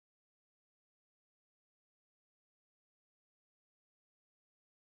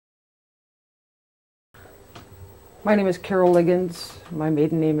My name is Carole Liggins. My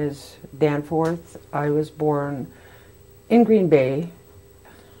maiden name is Danforth. I was born in Green Bay.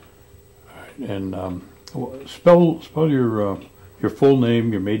 And spell your full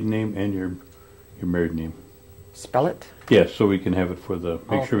name, your maiden name, and your married name. Spell it? Yes, so we can have it for the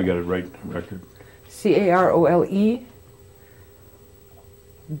make sure we got it right record. Carole,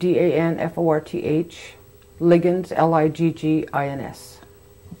 Danforth, Liggins, Liggins.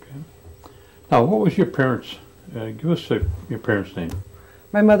 Okay. Now, what was your parents? Give us your parents' name.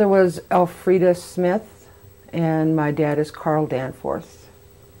 My mother was Elfrida Smith, and my dad is Carl Danforth.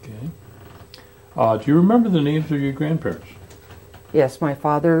 Okay. Do you remember the names of your grandparents? Yes, my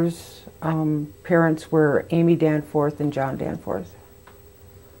father's parents were Amy Danforth and John Danforth.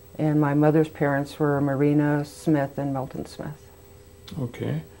 And my mother's parents were Marina Smith and Milton Smith.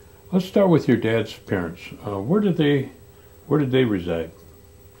 Okay. Let's start with your dad's parents. Where did they reside?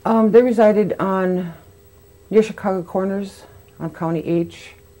 They resided near Chicago Corners on County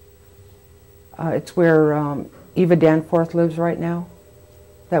H. It's where Eva Danforth lives right now.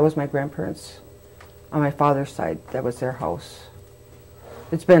 That was my grandparents on my father's side. That was their house.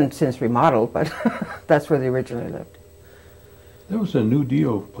 It's been since remodeled, but that's where they originally lived. That was a New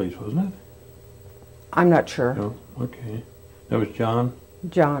Deal place, wasn't it? I'm not sure. No? Okay. That was John?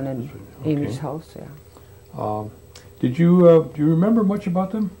 John and Okay. Amy's house, yeah. Do you remember much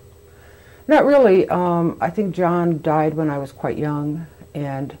about them? Not really. I think John died when I was quite young,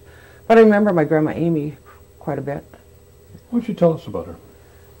 but I remember my grandma Amy quite a bit. Why don't you tell us about her?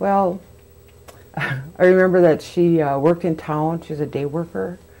 Well, I remember that she worked in town. She was a day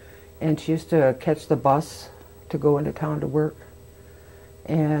worker, and she used to catch the bus to go into town to work.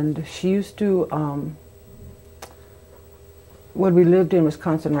 And she used to, when we lived in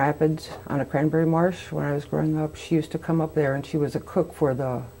Wisconsin Rapids on a cranberry marsh when I was growing up, she used to come up there, and she was a cook for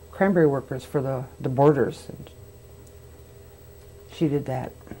the cranberry workers for the boarders. And she did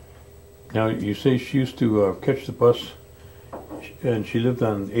that. Now, you say she used to catch the bus, and she lived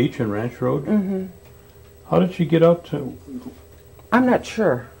on H and Ranch Road? Mm-hmm. How did she get out to... I'm not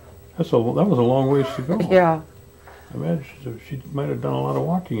sure. That was a long ways to go. Yeah. I imagine she might have done a lot of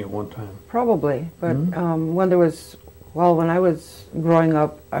walking at one time. Probably, but when I was growing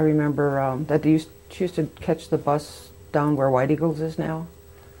up, I remember that she used to catch the bus down where White Eagles is now,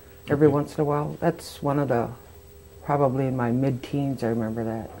 every once in a while. That's probably in my mid-teens, I remember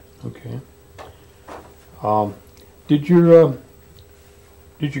that. Okay. Did your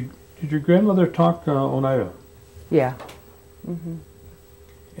grandmother talk Oneida? Yeah. Mm-hmm.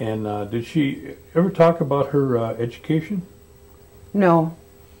 And did she ever talk about her education? No,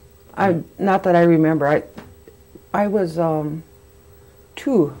 not that I remember. I was around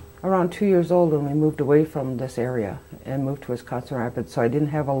 2 years old when we moved away from this area and moved to Wisconsin Rapids, so I didn't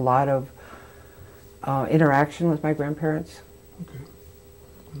have a lot of interaction with my grandparents. Okay.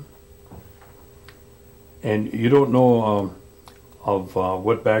 And you don't know of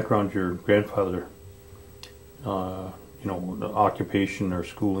what background your grandfather, occupation or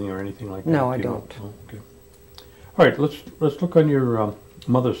schooling or anything like that? No, I don't. Oh, okay. All right, let's look on your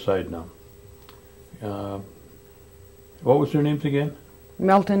mother's side now. What was their names again?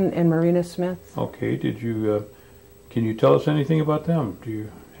 Milton and Marina Smith. Okay. Can you tell us anything about them?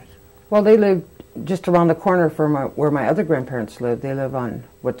 Well, they lived just around the corner from where my other grandparents lived. They live on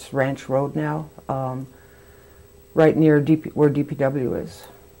what's Ranch Road now, right near where DPW is.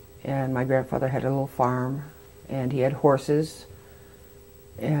 And my grandfather had a little farm, and he had horses,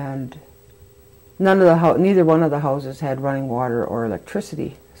 and neither one of the houses had running water or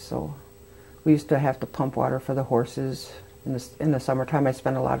electricity, so we used to have to pump water for the horses. In the summertime, I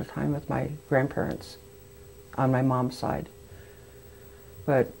spent a lot of time with my grandparents on my mom's side.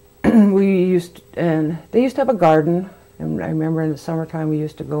 But they used to have a garden, and I remember in the summertime we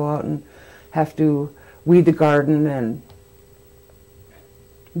used to go out and have to weed the garden and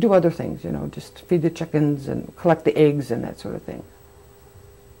do other things, just feed the chickens and collect the eggs and that sort of thing.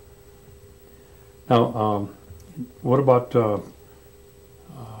 Now, what about,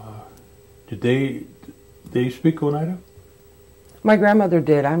 did they speak Oneida? My grandmother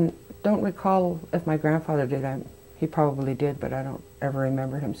did. I don't recall if my grandfather did. He probably did, but I don't ever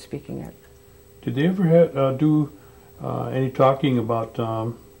remember him speaking it. Did they ever do any talking about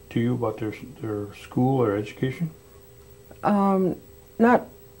to you about their school or education? No,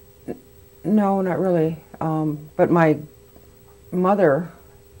 not really. But my mother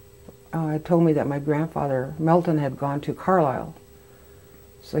told me that my grandfather, Milton, had gone to Carlisle.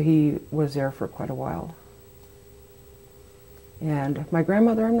 So he was there for quite a while. And my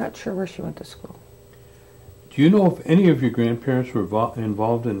grandmother, I'm not sure where she went to school. Do you know if any of your grandparents were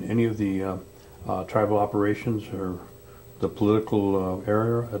involved in any of the tribal operations or the political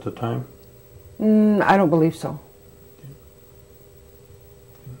area at the time? I don't believe so.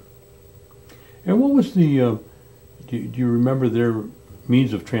 And what was the, do you remember their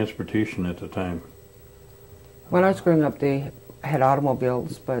means of transportation at the time? When I was growing up, they had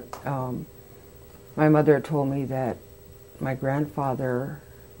automobiles, but my mother told me that my grandfather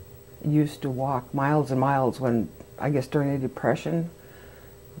used to walk miles and miles when, I guess during the Depression,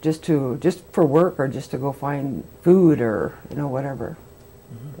 just for work or just to go find food or, you know, whatever.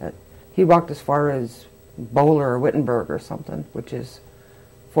 That he walked as far as Bowler or Wittenberg or something, which is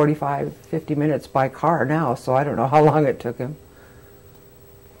 45, 50 minutes by car now, so I don't know how long it took him.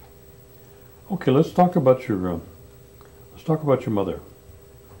 Okay, let's talk about your mother.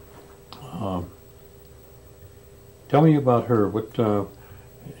 Tell me about her. What do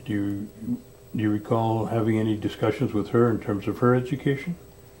you recall having any discussions with her in terms of her education?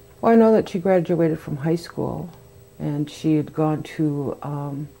 Well, I know that she graduated from high school, and she had gone to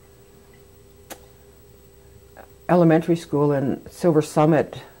elementary school in Silver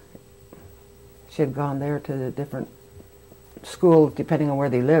Summit. She had gone there to the different schools depending on where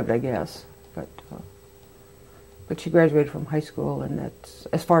they lived, I guess. But she graduated from high school, and that's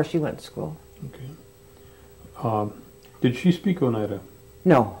as far as she went to school. Okay. Did she speak Oneida?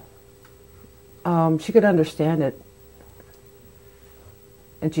 No. She could understand it,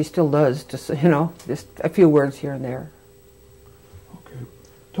 and she still does, just, you know, just a few words here and there. Okay.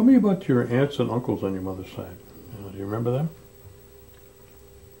 Tell me about your aunts and uncles on your mother's side. Do you remember them?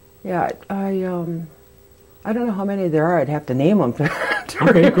 Yeah, I don't know how many there are. I'd have to name them to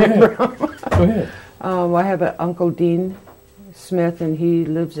Okay, remember go ahead. I have an Uncle Dean Smith, and he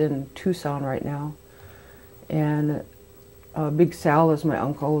lives in Tucson right now. And Big Sal is my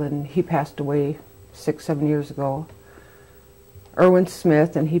uncle, and he passed away 6, 7 years ago. Irwin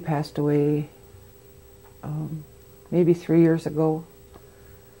Smith, and he passed away maybe 3 years ago.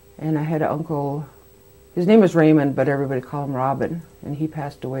 And I had an uncle, his name is Raymond, but everybody called him Robin, and he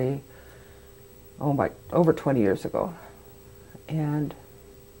passed away over 20 years ago. And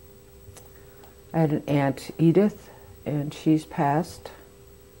I had an aunt, Edith, and she's passed.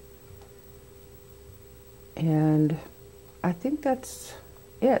 And I think that's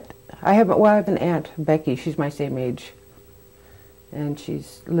it. I have an aunt, Becky. She's my same age, and she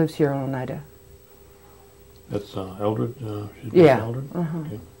lives here in Oneida. That's Eldred. She's yeah. Eldred. Uh-huh.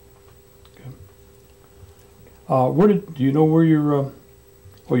 Okay. Do you know where your?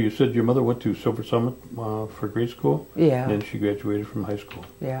 Oh, you said your mother went to Silver Summit for grade school. Yeah. And then she graduated from high school.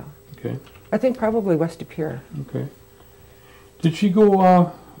 Yeah. Okay. I think probably West De Pere. Okay. Did she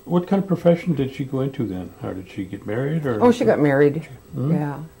go? What kind of profession did she go into then? Or did she get married? Or? Oh, she got married. Hmm?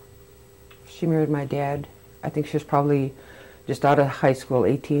 Yeah. She married my dad. I think she was probably just out of high school,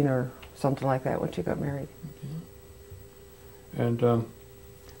 18 or something like that when she got married. Okay. And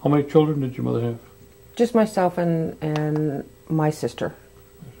how many children did your mother have? Just myself and my sister.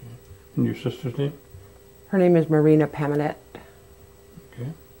 And your sister's name? Her name is Marina Paminette.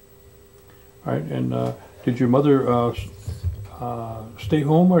 Okay. All right. And did your mother stay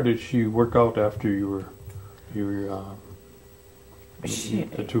home, or did she work out after the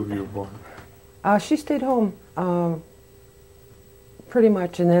two of you were born? She stayed home pretty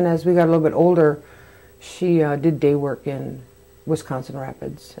much, and then as we got a little bit older, she did day work in Wisconsin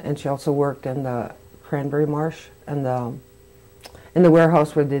Rapids, and she also worked in the cranberry marsh and in the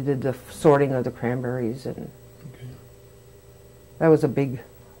warehouse where they did the sorting of the cranberries, and okay. That was a big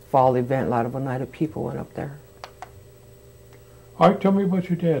fall event. A lot of Oneida people went up there. All right, tell me about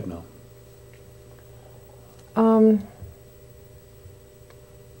your dad now. Um,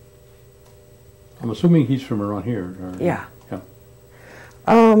 I'm assuming he's from around here. yeah. Yeah.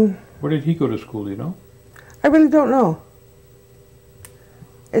 Where did he go to school, do you know? I really don't know.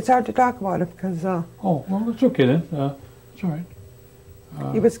 It's hard to talk about it because oh, well, that's okay then. It's all right.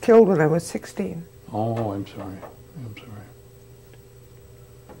 he was killed when I was 16. Oh, I'm sorry. I'm sorry.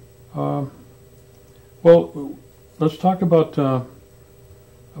 Well, let's talk about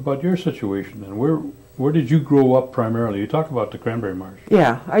your situation then. Where did you grow up primarily? You talk about the cranberry marsh.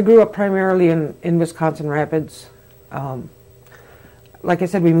 Yeah, I grew up primarily in Wisconsin Rapids. Like I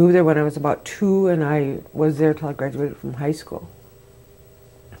said, we moved there when I was about 2, and I was there till I graduated from high school.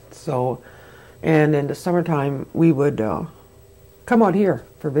 So, and in the summertime, we would come out here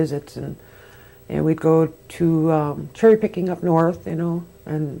for visits, and we'd go to cherry picking up north, you know,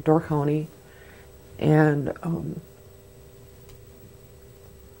 and Door County, and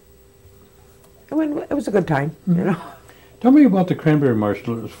it was a good time, mm-hmm. you know. Tell me about the cranberry marsh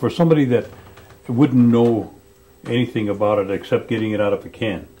for somebody that wouldn't know anything about it except getting it out of a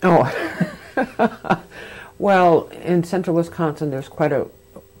can. Oh, Well, in central Wisconsin, there's quite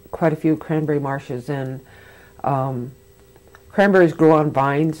a few cranberry marshes, and cranberries grow on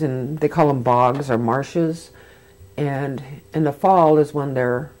vines, and they call them bogs or marshes. And in the fall is when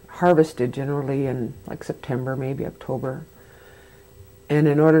they're harvested, generally in like September, maybe October. And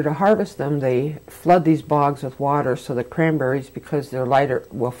in order to harvest them, they flood these bogs with water so the cranberries, because they're lighter,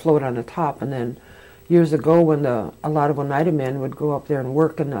 will float on the top. And then years ago, when a lot of Oneida men would go up there and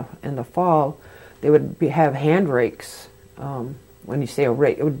work in the fall, they would have hand rakes. When you say a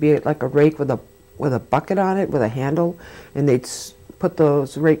rake, it would be like a rake with a bucket on it with a handle, and they'd put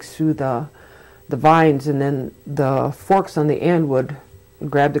those rakes through the vines, and then the forks on the end would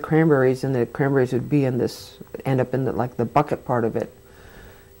grab the cranberries, and the cranberries would be end up in like the bucket part of it.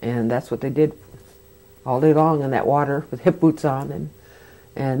 And that's what they did all day long in that water with hip boots on.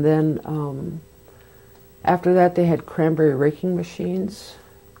 And then after that, they had cranberry raking machines,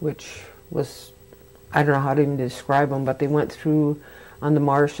 which was, I don't know how to even describe them, but they went through on the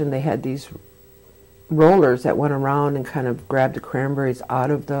marsh, and they had these rollers that went around and kind of grabbed the cranberries out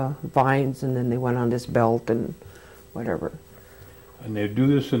of the vines, and then they went on this belt and whatever. And they do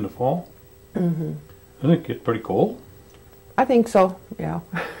this in the fall? Mm-hmm. Doesn't it get pretty cold? I think so, yeah.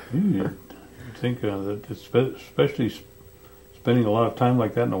 You'd think that especially spending a lot of time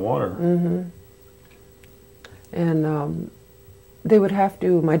like that in the water. Mm-hmm. And they would have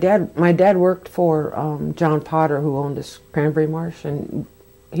to. My dad worked for John Potter, who owned this cranberry marsh, and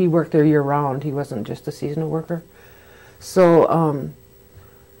he worked there year round. He wasn't just a seasonal worker. So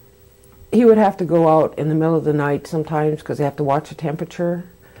he would have to go out in the middle of the night sometimes because they have to watch the temperature,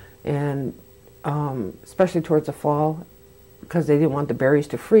 and especially towards the fall, because they didn't want the berries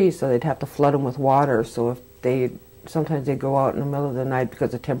to freeze, so they'd have to flood them with water. So sometimes they'd go out in the middle of the night because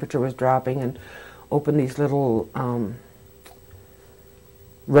the temperature was dropping and open these little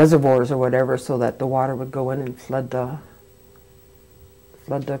reservoirs or whatever, so that the water would go in and flood the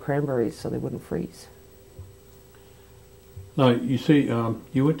cranberries so they wouldn't freeze. Now, you say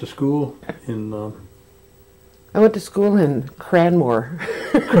you went to school in... I went to school in Cranmore.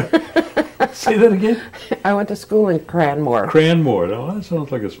 Say that again? I went to school in Cranmore. Cranmore. Oh, that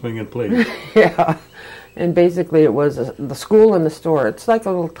sounds like a swinging place. Yeah. And basically it was the school and the store. It's like a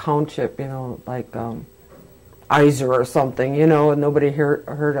little township, like Iser or something, and nobody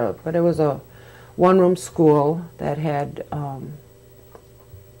heard of. But it was a one-room school that had...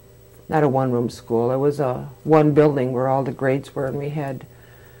 not a one-room school. It was one building where all the grades were, and we had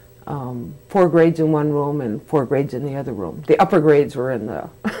 4 grades in one room and 4 grades in the other room. The upper grades were in the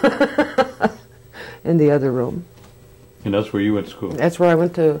in the other room. And that's where you went to school? That's where I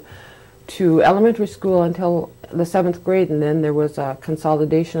went to elementary school until the 7th grade, and then there was a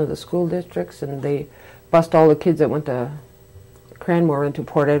consolidation of the school districts, and they bussed all the kids that went to Cranmore into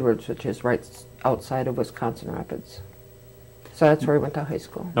Port Edwards, which is right outside of Wisconsin Rapids. So that's where I went to high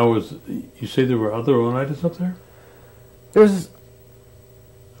school. Now, you say there were other Oneidas up there? There was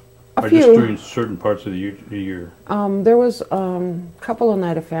a few. Just during certain parts of the year? There was a couple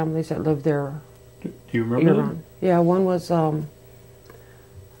Oneida families that lived there. Do you remember them? Yeah, one was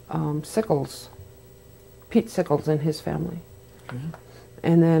Sickles, Pete Sickles and his family. Okay.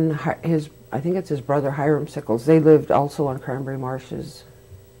 And then I think it's his brother Hiram Sickles. They lived also on Cranberry Marshes,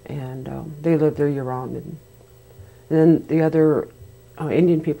 and they lived there year round. And then the other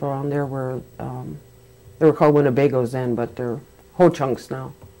Indian people around there were, they were called Winnebagos then, but they're Ho-Chunks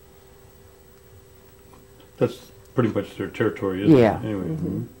now. That's pretty much their territory, isn't it? Yeah. Anyway,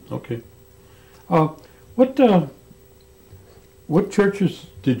 mm-hmm. Okay. What churches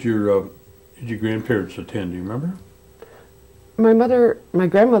did your grandparents attend? Do you remember? My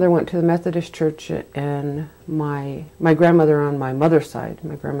grandmother went to the Methodist church, and my grandmother on my mother's side,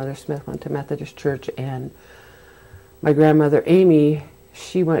 my grandmother Smith, went to Methodist church, and my grandmother Amy,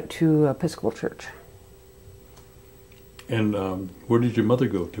 she went to Episcopal church. And where did your mother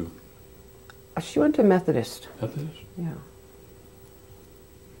go to? She went to Methodist. Methodist? Yeah.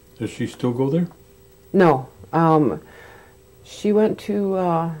 Does she still go there? No. She went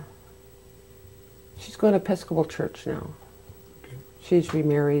to, she's going to Episcopal church now. Okay. She's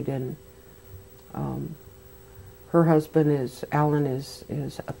remarried, and her husband Alan is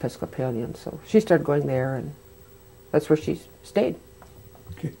Episcopalian, so she started going there, and that's where she stayed.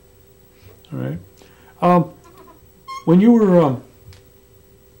 Okay. All right. When you were,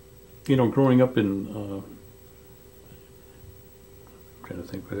 growing up in, I'm trying to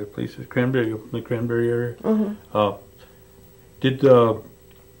think where that place is, Cranberry, up in the Cranberry area. Mm-hmm.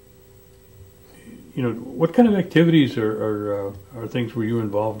 What kind of activities or things were you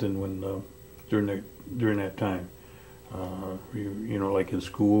involved in when during that time? Were you, like in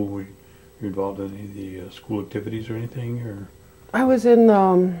school? Were You involved in any of the school activities or anything, or? I was in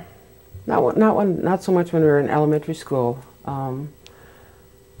not so much when we were in elementary school,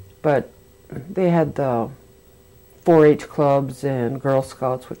 but they had the 4-H clubs and Girl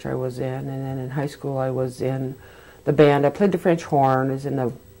Scouts, which I was in, and then in high school I was in the band. I played the French horn, was in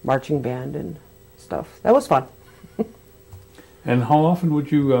the marching band and stuff. That was fun. And how often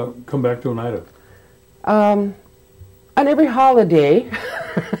would you come back to Oneida? On every holiday,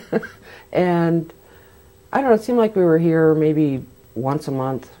 and I don't know, it seemed like we were here maybe once a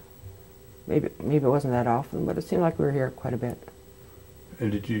month. Maybe it wasn't that often, but it seemed like we were here quite a bit.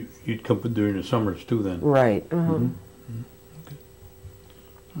 And you'd come during the summers too then? Right. Mm-hmm. Okay.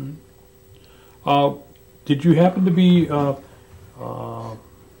 All right. Did you happen to be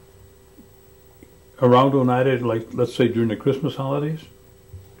around Oneida, like, let's say, during the Christmas holidays?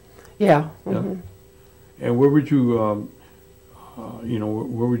 Yeah. Yeah. Mm-hmm. And where would you,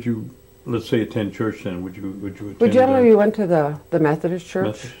 where would you, let's say, attend church then? Would you attend? Well, generally we went to the Methodist church,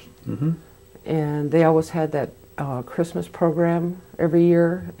 Methodist? Mm-hmm. and they always had that Christmas program every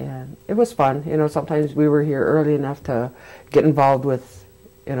year, and it was fun. You know, sometimes we were here early enough to get involved with,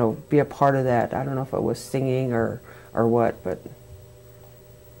 be a part of that. I don't know if it was singing or what, but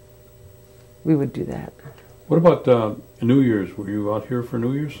we would do that. What about New Year's? Were you out here for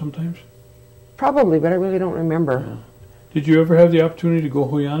New Year's sometimes? Probably, but I really don't remember. Yeah. Did you ever have the opportunity to go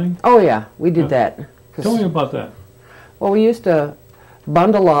hoyaning? Oh yeah, we did that. Tell me about that. Well, we used to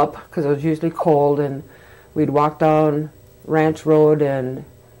bundle up because it was usually cold, and we'd walk down Ranch Road, and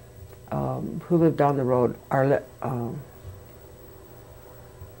who lived down the road?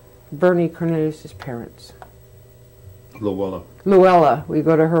 Bernie Cornelius' parents. Luella. We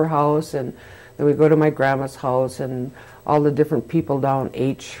go to her house, and then we go to my grandma's house, and all the different people down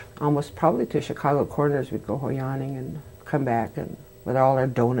H, almost probably to Chicago Corners. We'd go hoyaning and come back, and with all our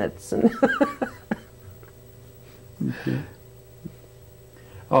donuts. And okay.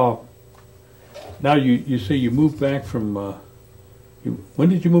 Oh, now you say you moved back from. When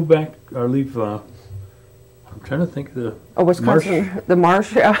did you move back or leave? I'm trying to think of the. Oh, Wisconsin, Marsh? The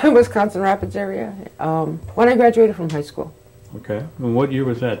Marsh, Wisconsin Rapids area. When I graduated from high school. Okay. And what year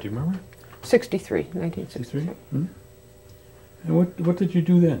was that? Do you remember? 1963. Mm-hmm. And what did you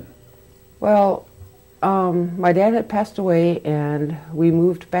do then? Well, my dad had passed away, and we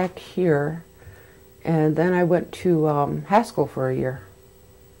moved back here, and then I went to Haskell for a year.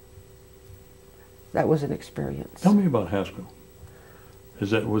 That was an experience. Tell me about Haskell.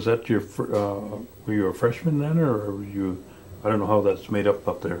 Was that your were you a freshman then, or were you? I don't know how that's made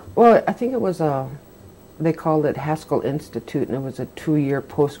up there. Well, I think it was they called it Haskell Institute, and it was a 2-year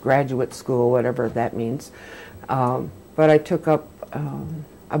postgraduate school, whatever that means. But I took up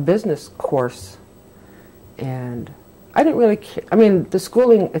a business course, and I didn't really care. I mean, the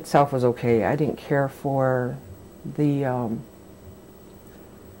schooling itself was okay. I didn't care for the,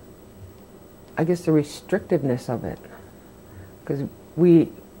 I guess, the restrictiveness of it, because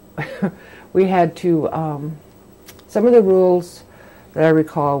we had to, some of the rules that I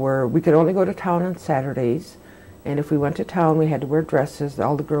recall were we could only go to town on Saturdays, and if we went to town we had to wear dresses.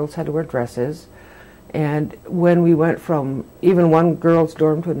 All the girls had to wear dresses, and when we went from even one girl's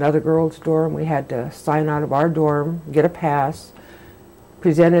dorm to another girl's dorm, we had to sign out of our dorm, get a pass,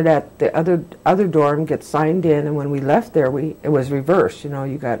 present it at the other dorm, get signed in, and when we left there, it was reversed.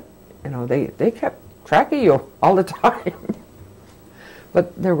 They kept track of you all the time.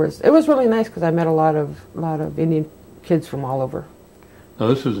 But it was really nice because I met a lot of Indian kids from all over. Now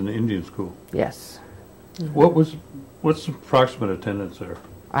this is an Indian school. Yes. Mm-hmm. What's the approximate attendance there?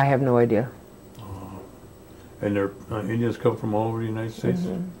 I have no idea. And Indians come from all over the United States?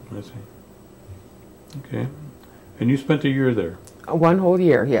 Mm-hmm. I see. Okay. And you spent a year there? 1 whole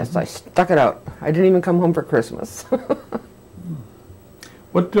year, yes. Mm-hmm. I stuck it out. I didn't even come home for Christmas.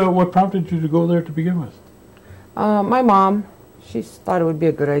 What prompted you to go there to begin with? My mom, she thought it would be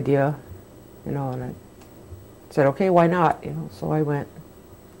a good idea, and I said, okay, why not? So I went.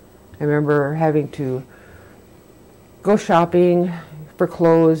 I remember having to go shopping for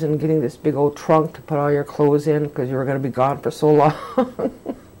clothes and getting this big old trunk to put all your clothes in because you were going to be gone for so long.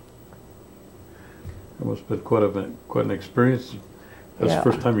 It must have been quite an experience. That's the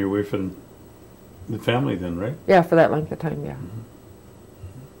first time you're away from the family then, right? Yeah, for that length of time, yeah. Mm-hmm.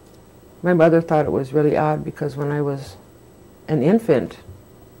 My mother thought it was really odd because when I was an infant,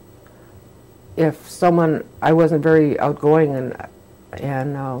 I wasn't very outgoing,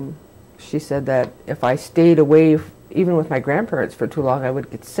 and she said that if I stayed away, even with my grandparents for too long, I would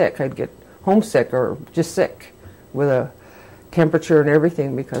get sick. I'd get homesick or just sick with a temperature and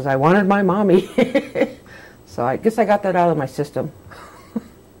everything because I wanted my mommy. So I guess I got that out of my system.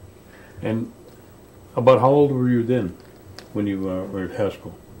 And about how old were you then when you were at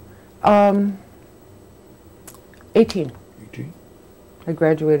Haskell? 18. 18? I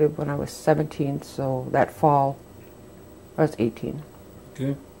graduated when I was 17, so that fall I was 18.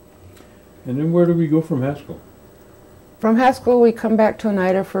 Okay. And then where do we go from Haskell? From Haskell, we come back to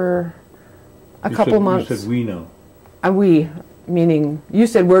Oneida for a couple months. You said we now. We, meaning you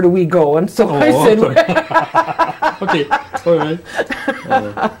said, where do we go? And so I said, okay, all right.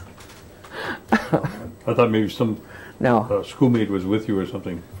 I thought maybe some no. Schoolmate was with you or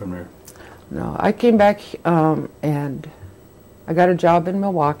something from there. No, I came back and I got a job in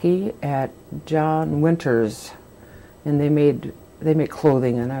Milwaukee at John Winter's, and they made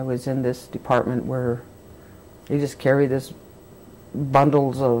clothing, and I was in this department where they just carry this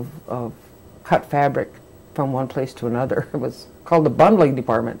bundles of cut fabric from one place to another. It was called the bundling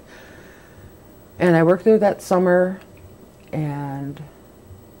department. And I worked there that summer, and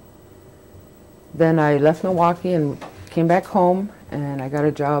then I left Milwaukee and came back home, and I got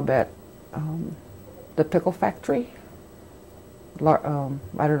a job at the pickle factory.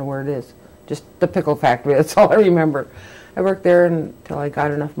 I don't know where it is. Just the pickle factory, that's all I remember. I worked there until I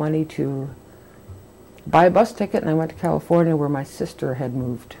got enough money to buy a bus ticket, and I went to California where my sister had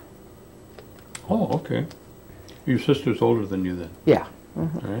moved. Oh, okay. Your sister's older than you then? Yeah.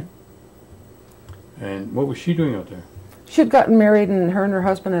 Mm-hmm. All right. And what was she doing out there? She had gotten married, and her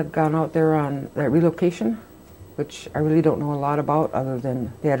husband had gone out there on that relocation, which I really don't know a lot about, other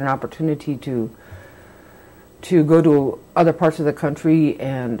than they had an opportunity to go to other parts of the country,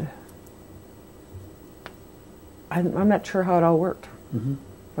 and I'm not sure how it all worked. Mm-hmm.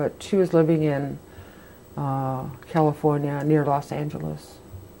 But she was living in California, near Los Angeles.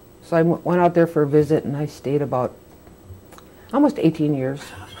 So I went out there for a visit, and I stayed about almost 18 years.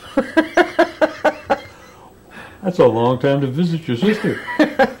 That's a long time to visit your sister.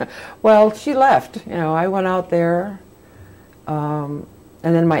 Well, she left. I went out there, and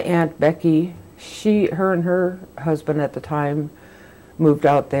then my Aunt Becky, her and her husband at the time moved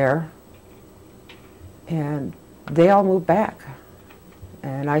out there, and they all moved back.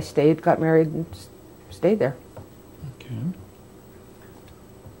 And I stayed, got married, and stayed there. Okay.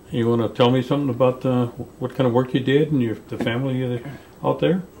 You want to tell me something about what kind of work you did and the family out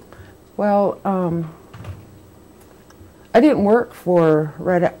there? Well, I didn't work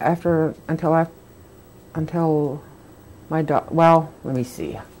until my daughter. Well, let me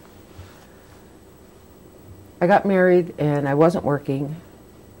see. I got married and I wasn't working,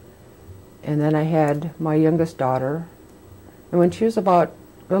 and then I had my youngest daughter, and when she was about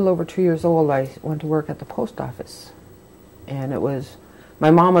a little over 2 years old, I went to work at the post office, and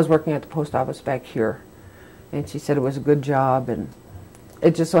my mom was working at the post office back here, and she said it was a good job, and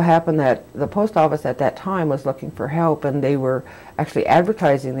it just so happened that the post office at that time was looking for help, and they were actually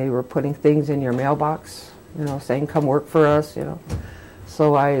advertising. They were putting things in your mailbox, saying, come work for us,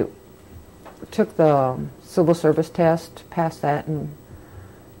 So I took the civil service test, passed that, and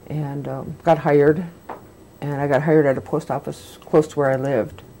got hired. And I got hired at a post office close to where I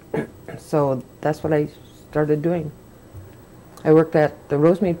lived. So that's what I started doing. I worked at the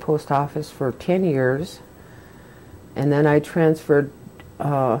Rosemead post office for 10 years, and then I transferred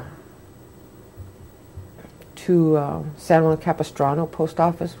to San Juan Capistrano post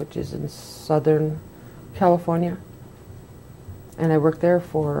office, which is in Southern California. And I worked there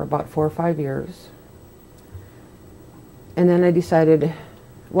for about 4 or 5 years. And then I decided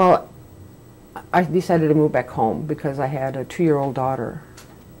to move back home because I had a 2-year-old daughter.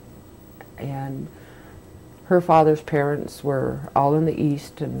 And her father's parents were all in the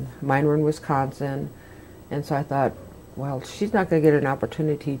East, and mine were in Wisconsin. And so I thought, well, she's not going to get an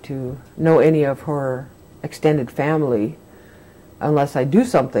opportunity to know any of her extended family unless I do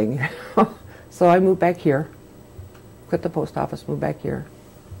something. So I moved back here, quit the post office, moved back here.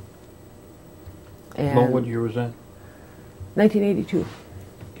 And what year was that? 1982.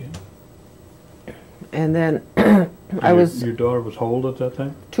 Okay. And then Your daughter was how old at that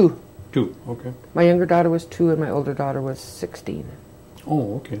time? 2. 2, okay. My younger daughter was 2, and my older daughter was 16.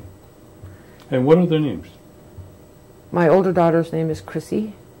 Oh, okay. And what are their names? My older daughter's name is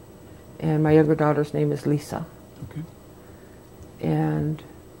Chrissy, and my younger daughter's name is Lisa. Okay. And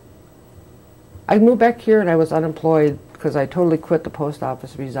I moved back here, and I was unemployed because I totally quit the post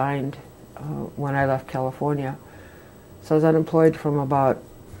office, resigned when I left California. So I was unemployed from about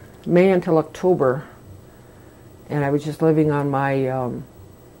May until October, and I was just living on my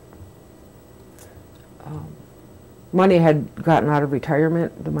money I had gotten out of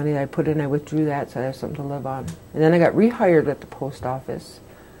retirement. The money I put in, I withdrew that, so I have something to live on. And then I got rehired at the post office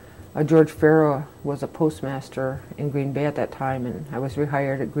George Farrow was a postmaster in Green Bay at that time, and I was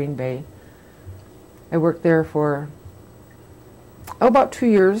rehired at Green Bay. I worked there for about 2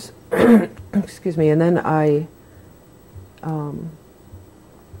 years, excuse me, and then I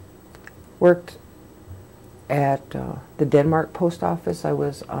worked at the Denmark post office. I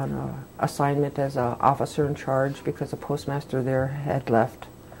was on an assignment as an officer in charge because the postmaster there had left.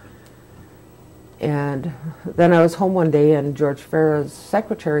 And then I was home one day, and George Farrow's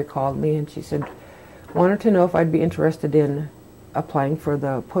secretary called me, and she said, wanted to know if I'd be interested in applying for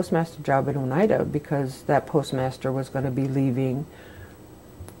the postmaster job in Oneida, because that postmaster was going to be leaving,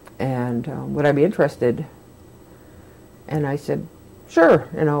 and would I be interested? And I said, sure,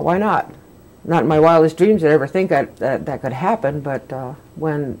 why not? Not in my wildest dreams did I ever think that could happen, but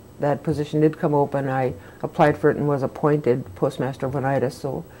when that position did come open, I applied for it and was appointed postmaster of Oneida.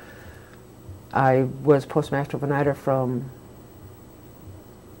 So I was postmaster of Oneida from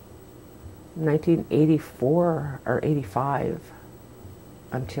 1984 or 85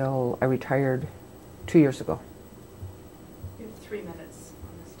 until I retired 2 years ago. You have 3 minutes on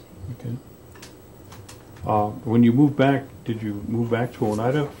this tape. Okay. When you moved back, did you move back to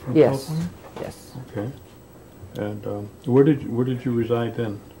Oneida from California? Yes. Okay. And where did you reside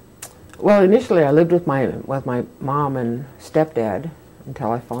then? Well, initially I lived with my mom and stepdad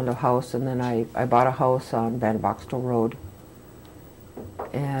until I found a house, and then I bought a house on Van Boxtel Road.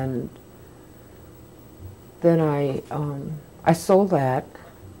 And then I sold that,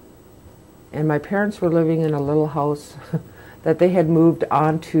 and my parents were living in a little house that they had moved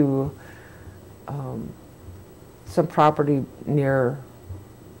onto some property near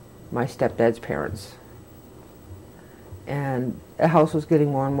my stepdad's parents. And the house was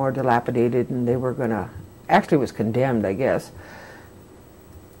getting more and more dilapidated, and they were actually it was condemned, I guess.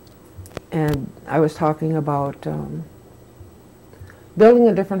 And I was talking about building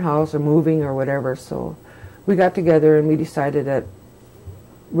a different house or moving or whatever, so we got together and we decided that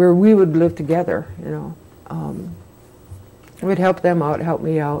where we would live together, we'd help them out, help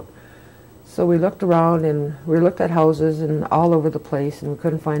me out. So we looked around and we looked at houses and all over the place, and we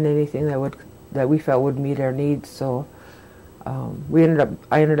couldn't find anything that we felt would meet our needs. So I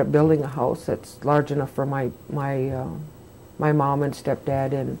ended up building a house that's large enough for my mom and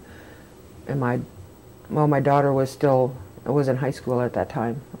stepdad, and my daughter was in high school at that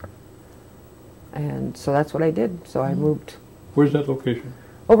time, and so that's what I did. So I moved. Where's that location?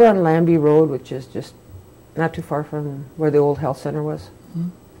 Over on Lambie Road, which is just not too far from where the old health center was. Mm-hmm.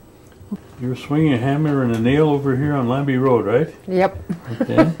 You were swinging a hammer and a nail over here on Lambie Road, right? Yep.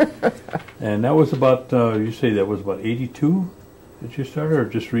 Okay. And that was about, you say that was about 82 that you started, or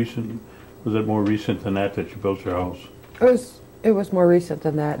just recent? Was it more recent than that you built your house? It was more recent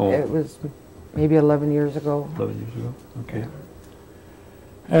than that. Oh. It was maybe 11 years ago. 11 years ago, okay.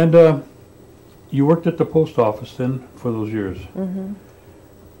 And you worked at the post office then for those years. Mm-hmm.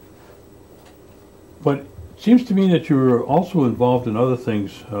 But it seems to me that you were also involved in other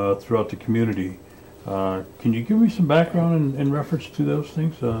things throughout the community. Can you give me some background in reference to those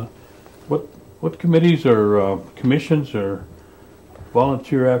things? What committees or commissions or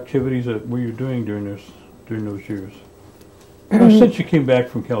volunteer activities that were you doing during those years? Since you came back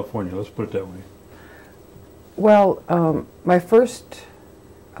from California, let's put it that way. Well, my first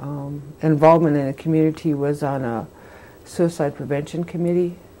involvement in the community was on a suicide prevention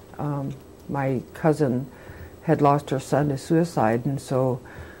committee. My cousin had lost her son to suicide, and so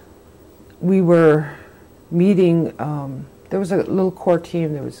we were meeting. There was a little core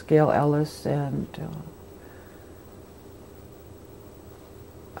team. There was Gail Ellis and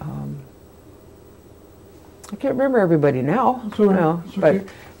I can't remember everybody now. But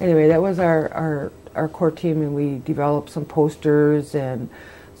anyway, that was our core team, and we developed some posters and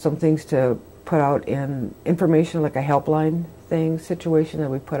some things to put out in information, like a helpline situation that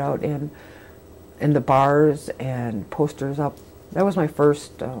we put out in the bars and posters up. That was my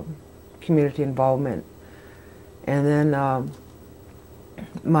first community involvement. And then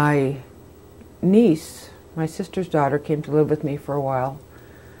my niece, my sister's daughter, came to live with me for a while.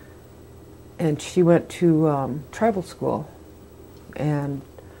 And she went to tribal school, and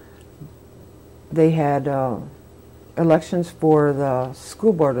they had elections for the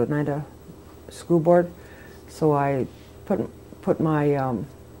school board, Oneida School Board. So I put my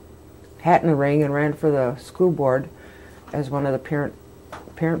hat in the ring and ran for the school board as one of the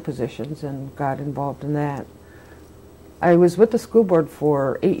parent positions, and got involved in that. I was with the school board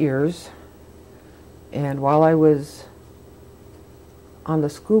for 8 years, and while I was on the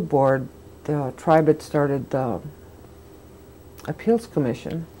school board, the tribe had started the appeals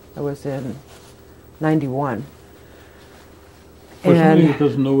commission. That was in '91. For somebody that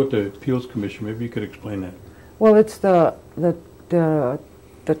doesn't know what the Appeals Commission, maybe you could explain that. Well, it's the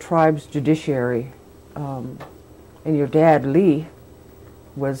tribe's judiciary, and your dad Lee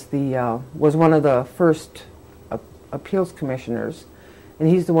was one of the first appeals commissioners, and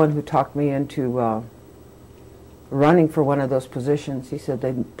he's the one who talked me into running for one of those positions. He said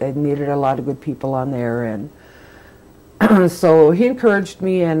they needed a lot of good people on there, and so he encouraged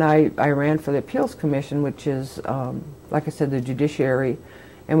me, and I ran for the Appeals Commission, which is, like I said, the judiciary.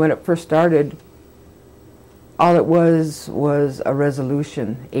 And when it first started, all it was a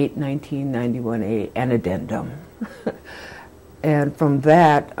resolution, 8/1991A, an addendum. And from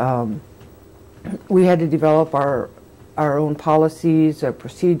that, we had to develop our own policies, our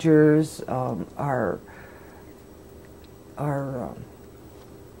procedures, our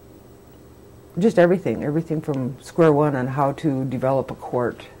just everything from square one on how to develop a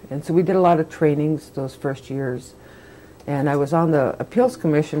court. And so we did a lot of trainings those first years. And I was on the Appeals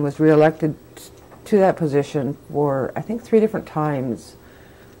Commission, was reelected to that position for, I think, 3 different times.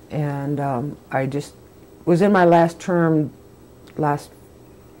 And I just was in my last term,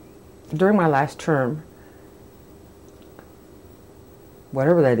 during my last term,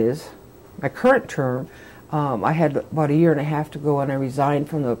 whatever that is, my current term, I had about 1.5 years to go, and I resigned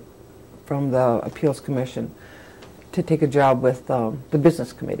from the Appeals Commission to take a job with the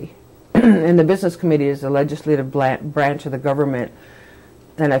Business Committee. And the Business Committee is the legislative branch of the government,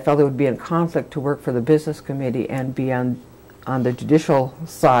 and I felt it would be in conflict to work for the Business Committee and be on the judicial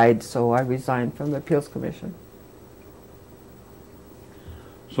side, so I resigned from the Appeals Commission.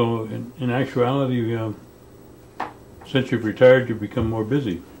 So in actuality, since you've retired, you've become more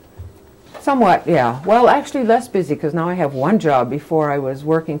busy. Somewhat, yeah. Well, actually less busy, because now I have one job. Before I was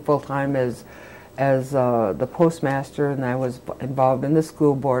working full-time as the postmaster, and I was involved in the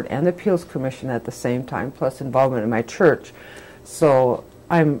school board and the Appeals Commission at the same time, plus involvement in my church. So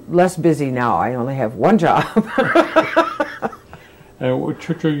I'm less busy now. I only have one job. And what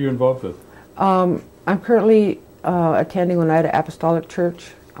church are you involved with? I'm currently attending Oneida Apostolic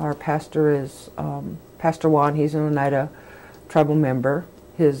Church. Our pastor is Pastor Juan. He's an Oneida tribal member.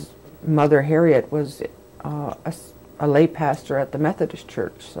 His mother Harriet was a lay pastor at the Methodist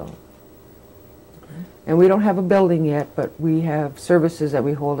Church. So, okay. And we don't have a building yet, but we have services that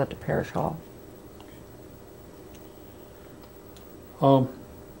we hold at the parish hall. Tell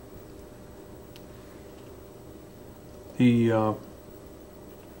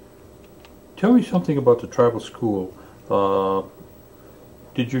me something about the tribal school.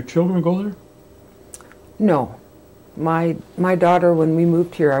 Did your children go there? No. My daughter, when we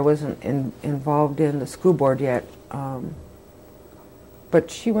moved here, I wasn't involved in the school board yet,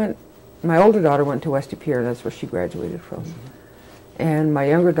 but she went. My older daughter went to West Pier. That's where she graduated from. Mm-hmm. And my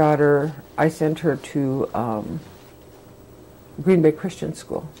younger daughter, I sent her to Green Bay Christian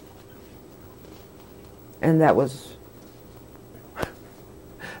School, and that was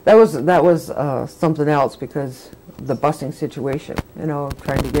something else, because the busing situation, you know,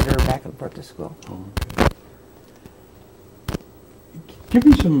 trying to get her back and forth to school. Oh, okay.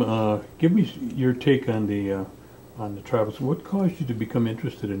 Give me your take on the tribal. What caused you to become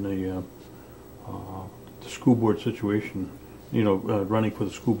interested in the school board situation? You know, running for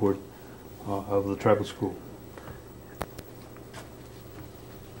the school board of the tribal school.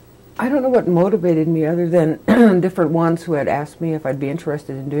 I don't know what motivated me, other than different ones who had asked me if I'd be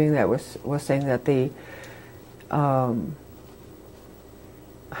interested in doing that, was saying that they, I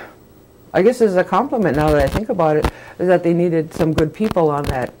guess as a compliment now that I think about it, is that they needed some good people on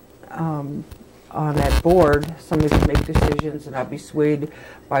that board, somebody to make decisions and not be swayed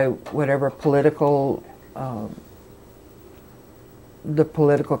by whatever political, the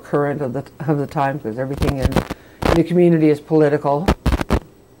political current of the time, because everything in the community is political.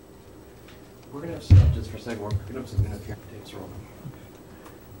 We're going to have to stop just for a second. We're picking up some minutes here. Tapes rolling.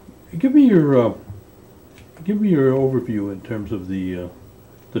 Give me your overview in terms of the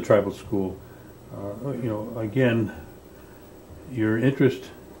tribal school. You know, again, your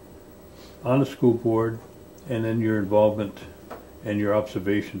interest on the school board, and then your involvement and your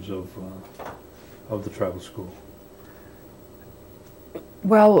observations of the tribal school.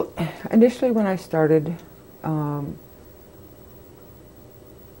 Well, initially when I started,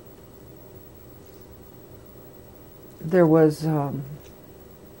 there was,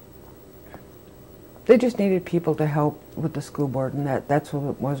 they just needed people to help with the school board, and that's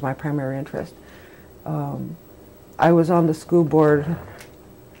what was my primary interest. I was on the school board.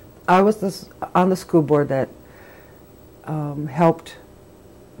 I was on the school board that helped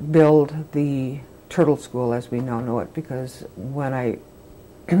build the turtle school as we now know it, because when I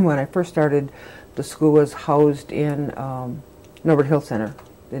first started, the school was housed in Norbert Hill Center,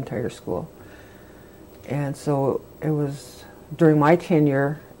 the entire school. And so it was during my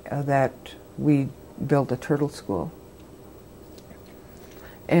tenure that we built a turtle school.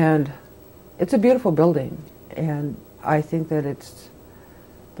 And it's a beautiful building, and I think that it's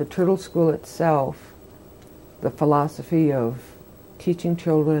the turtle school itself, the philosophy of teaching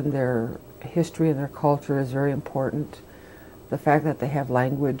children their history and their culture is very important. The fact that they have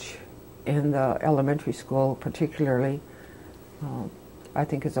language in the elementary school particularly, I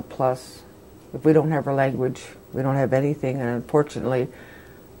think is a plus. If we don't have our language, we don't have anything, and unfortunately,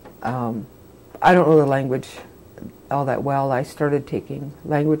 I don't know the language all that well. I started taking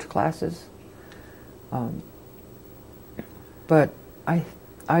language classes, but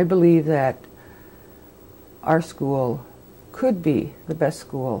I believe that our school could be the best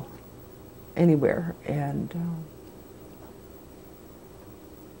school anywhere, and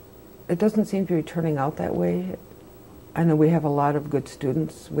it doesn't seem to be turning out that way. I know we have a lot of good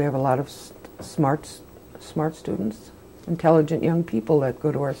students. We have a lot of smart students, intelligent young people that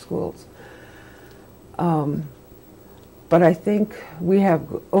go to our schools. But I think we have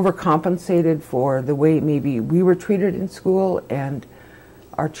overcompensated for the way maybe we were treated in school, and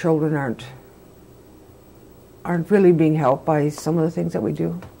our children aren't really being helped by some of the things that we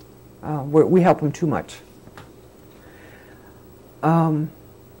do. We help them too much. And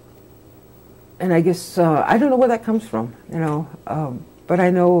I guess, I don't know where that comes from, you know, but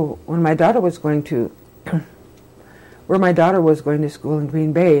I know when my daughter was going to, where my daughter was going to school in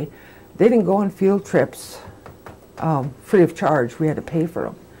Green Bay, they didn't go on field trips free of charge. We had to pay for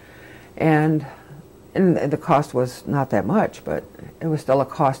them. And the cost was not that much, but it was still a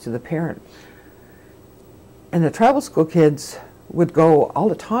cost to the parent. And the tribal school kids would go all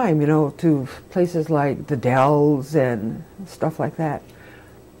the time, you know, to places like the Dells and stuff like that.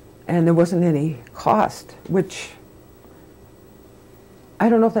 And there wasn't any cost, which I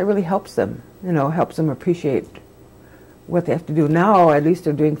don't know if that really helps them, you know, helps them appreciate what they have to do. Now, at least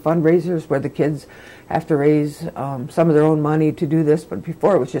they're doing fundraisers where the kids have to raise some of their own money to do this, but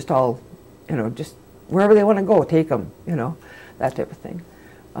before it was just all, you know, just wherever they want to go, take them, you know, that type of thing.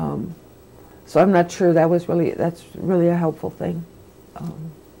 So I'm not sure that's really a helpful thing.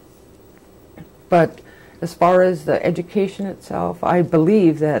 But as far as the education itself, I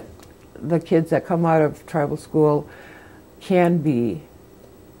believe that the kids that come out of tribal school can be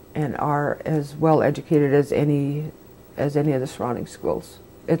and are as well educated as any of the surrounding schools.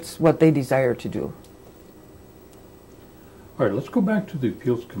 It's what they desire to do. All right, let's go back to the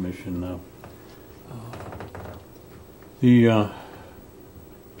Appeals Commission now. The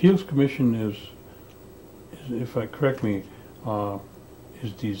Appeals Commission is, if I correct me,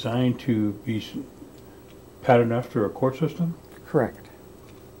 is designed to be patterned after a court system? Correct.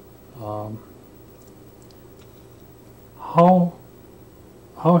 How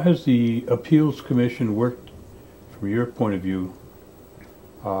has the Appeals Commission worked from your point of view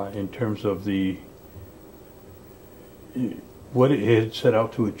in terms of what it had set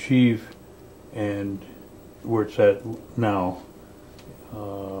out to achieve and where it's at now?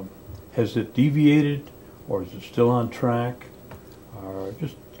 Has it deviated, or is it still on track?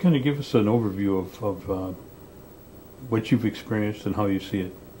 Just kind of give us an overview of what you've experienced and how you see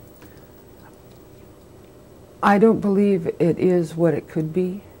it. I don't believe it is what it could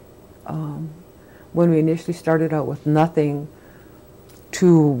be. When we initially started out with nothing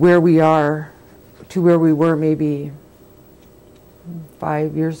to where we are, to where we were maybe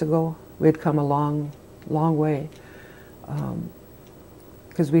 5 years ago, we had come a long, long way.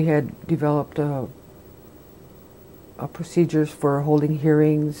 Because we had developed procedures for holding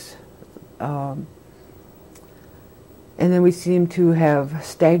hearings, and then we seem to have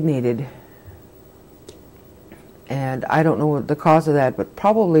stagnated. And I don't know what the cause of that, but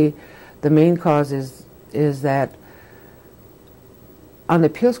probably the main cause is that on the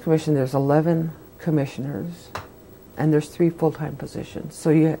Appeals Commission there's 11 commissioners, and there's 3 full-time positions.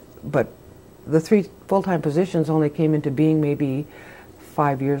 But the 3 full-time positions only came into being maybe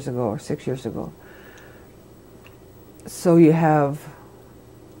 5 years ago or 6 years ago. So you have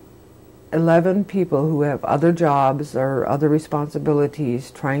 11 people who have other jobs or other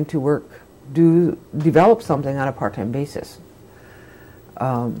responsibilities trying to develop something on a part-time basis.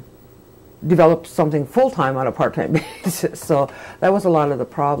 Develop something full-time on a part-time basis. So that was a lot of the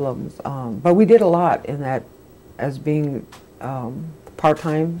problems. But we did a lot in that as being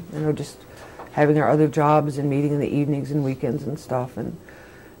part-time, you know, just having our other jobs and meeting in the evenings and weekends and stuff, and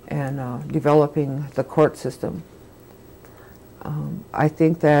developing the court system. I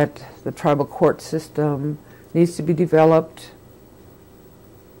think that the tribal court system needs to be developed,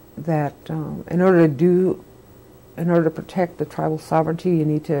 that in order in order to protect the tribal sovereignty, you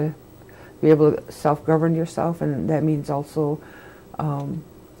need to be able to self-govern yourself, and that means also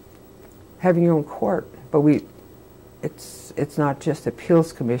having your own court. But it's not just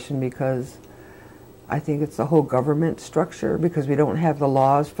appeals commission, because I think it's the whole government structure, because we don't have the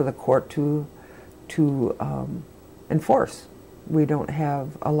laws for the court to enforce. We don't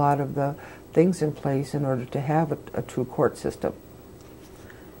have a lot of the things in place in order to have a true court system.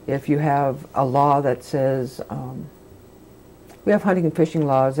 If you have a law that says, we have hunting and fishing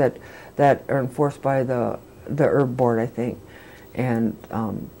laws that are enforced by the Herb Board, I think, and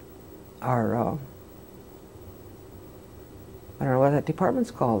our I don't know what that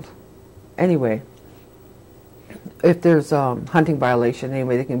department's called. Anyway, if there's hunting violation,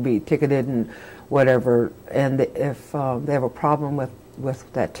 anyway, they can be ticketed and whatever. And if they have a problem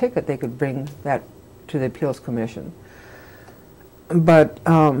with that ticket, they could bring that to the appeals commission. But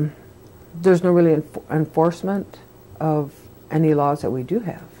there's no really enforcement of any laws that we do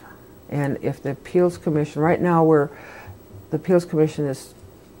have. And if the appeals commission, right now the appeals commission's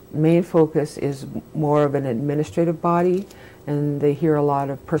main focus is more of an administrative body, and they hear a lot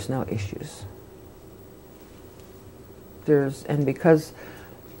of personnel issues. And because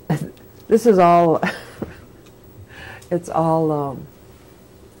this is all, it's all,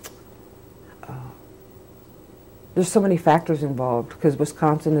 there's so many factors involved, because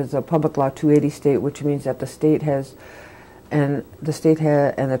Wisconsin is a public law 280 state, which means that the state has, and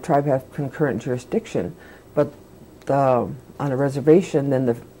the tribe have concurrent jurisdiction. But on a reservation,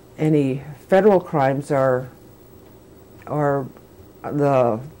 then any federal crimes are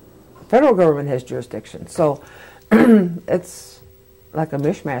the federal government has jurisdiction. So it's like a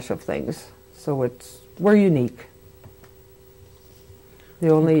mishmash of things. So we're unique. The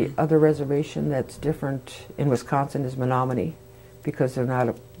only other reservation that's different in Wisconsin is Menominee, because they're not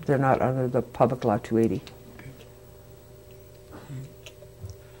under the public law 280.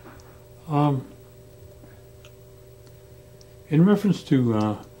 In reference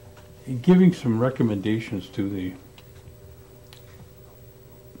to giving some recommendations to the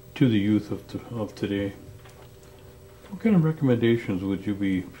youth of today, what kind of recommendations would you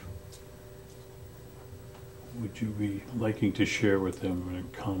be liking to share with them, or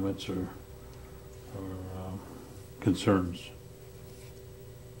comments or concerns?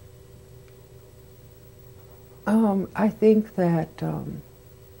 I think that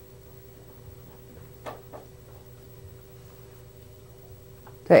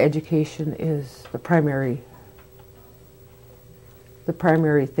that education is the primary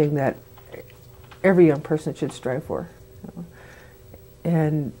thing that every young person should strive for,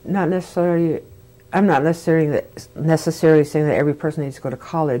 and not necessarily. I'm not necessarily saying that every person needs to go to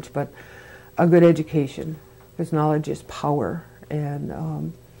college, but a good education, because knowledge is power,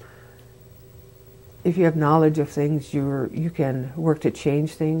 and if you have knowledge of things, you can work to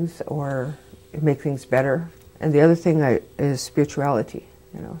change things or make things better. And the other thing is spirituality.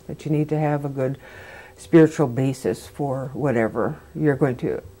 That you need to have a good spiritual basis for whatever you're going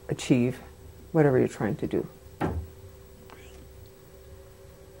to achieve, whatever you're trying to do.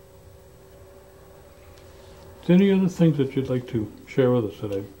 Is there any other things that you'd like to share with us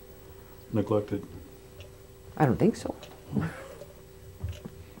that I've neglected? I don't think so.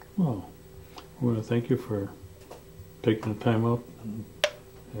 Well, I want to thank you for taking the time out.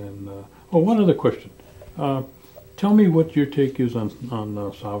 And one other question. Tell me what your take is on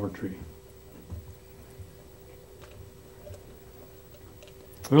sovereignty.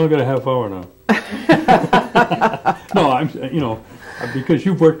 We only got a half hour now. No, because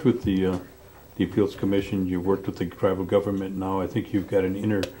you've worked with the appeals commission, you've worked with the tribal government. Now I think you've got an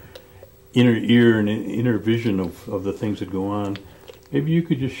inner ear and an inner vision of the things that go on. Maybe you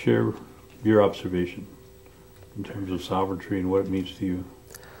could just share your observation in terms of sovereignty and what it means to you.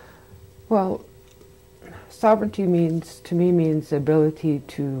 Well, sovereignty to me means the ability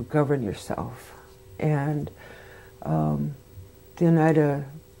to govern yourself, and the Oneida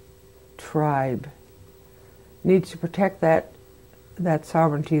tribe needs to protect that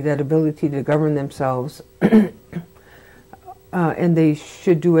sovereignty, that ability to govern themselves, and they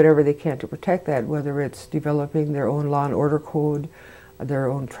should do whatever they can to protect that, whether it's developing their own law and order code, their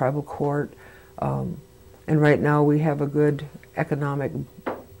own tribal court, and right now we have a good economic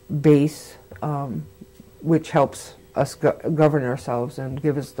base which helps us govern ourselves and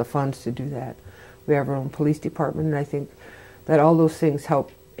give us the funds to do that. We have our own police department, and I think that all those things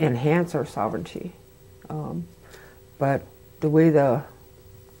help enhance our sovereignty. But the way the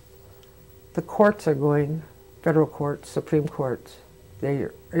courts are going, federal courts, Supreme Courts, they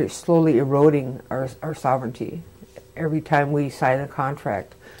are slowly eroding our sovereignty. Every time we sign a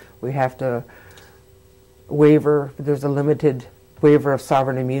contract, we have to waiver. There's a limited waiver of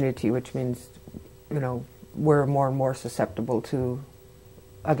sovereign immunity, which means, you know, we're more and more susceptible to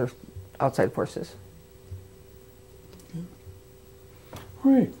other outside forces.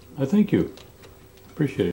 All right. I thank you. Appreciate it.